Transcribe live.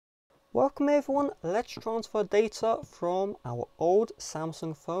Welcome everyone, let's transfer data from our old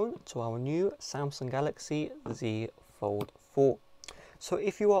Samsung phone to our new Samsung Galaxy Z Fold 4. So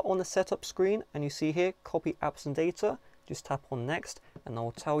if you are on the setup screen and you see here copy apps and data, just tap on next and I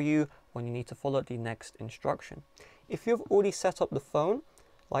will tell you when you need to follow the next instruction. If you've already set up the phone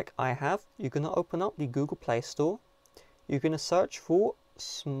like I have, you're going to open up the Google Play Store. You're going to search for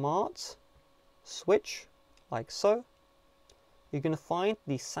Smart Switch like so. You're going to find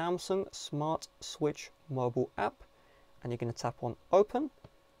the Samsung Smart Switch mobile app and you're going to tap on open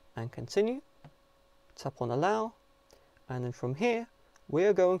and continue, tap on allow, and then from here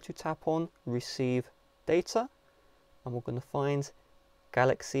we're going to tap on receive data and we're going to find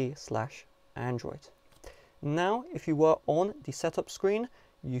Galaxy/Android. Now if you were on the setup screen,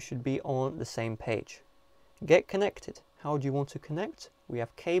 you should be on the same page. Get connected. How do you want to connect? We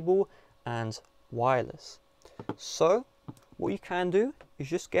have cable and wireless. So what you can do is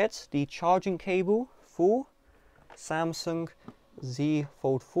just get the charging cable for Samsung Z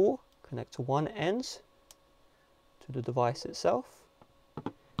Fold 4, connect to one end to the device itself,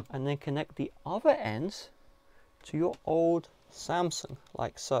 and then connect the other end to your old Samsung,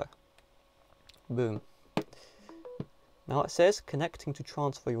 like so. Boom. Now it says connecting to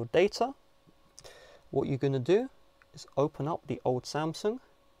transfer your data. What you're going to do is open up the old Samsung.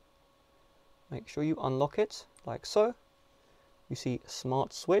 Make sure you unlock it, like so. You see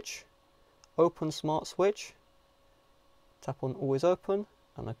Smart Switch, open Smart Switch, tap on always open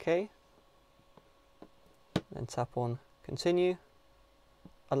and OK, then tap on continue,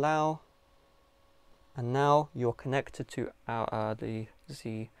 allow, and now you're connected to the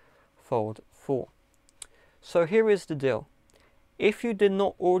Z Fold 4. So here is the deal. If you did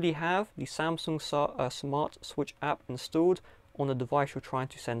not already have the Samsung Smart Switch app installed on the device you're trying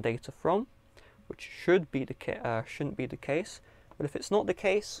to send data from, which shouldn't be the case, but if it's not the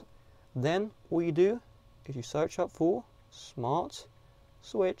case, then all you do is you search up for Smart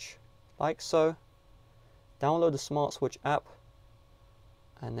Switch, like so, download the Smart Switch app,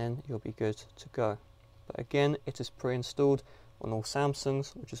 and then you'll be good to go. But again, it is pre-installed on all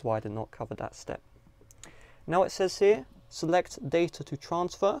Samsungs, which is why I did not cover that step. Now it says here, select data to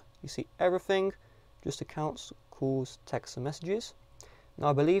transfer. You see everything, just accounts, calls, texts and messages. Now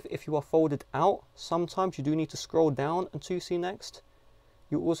I believe if you are folded out, sometimes you do need to scroll down until you see next.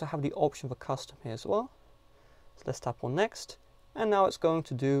 You also have the option for custom here as well. So let's tap on next, and now it's going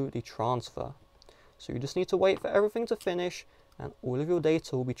to do the transfer. So you just need to wait for everything to finish and all of your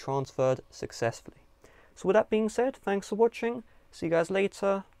data will be transferred successfully. So with that being said, thanks for watching. See you guys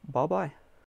later. Bye bye.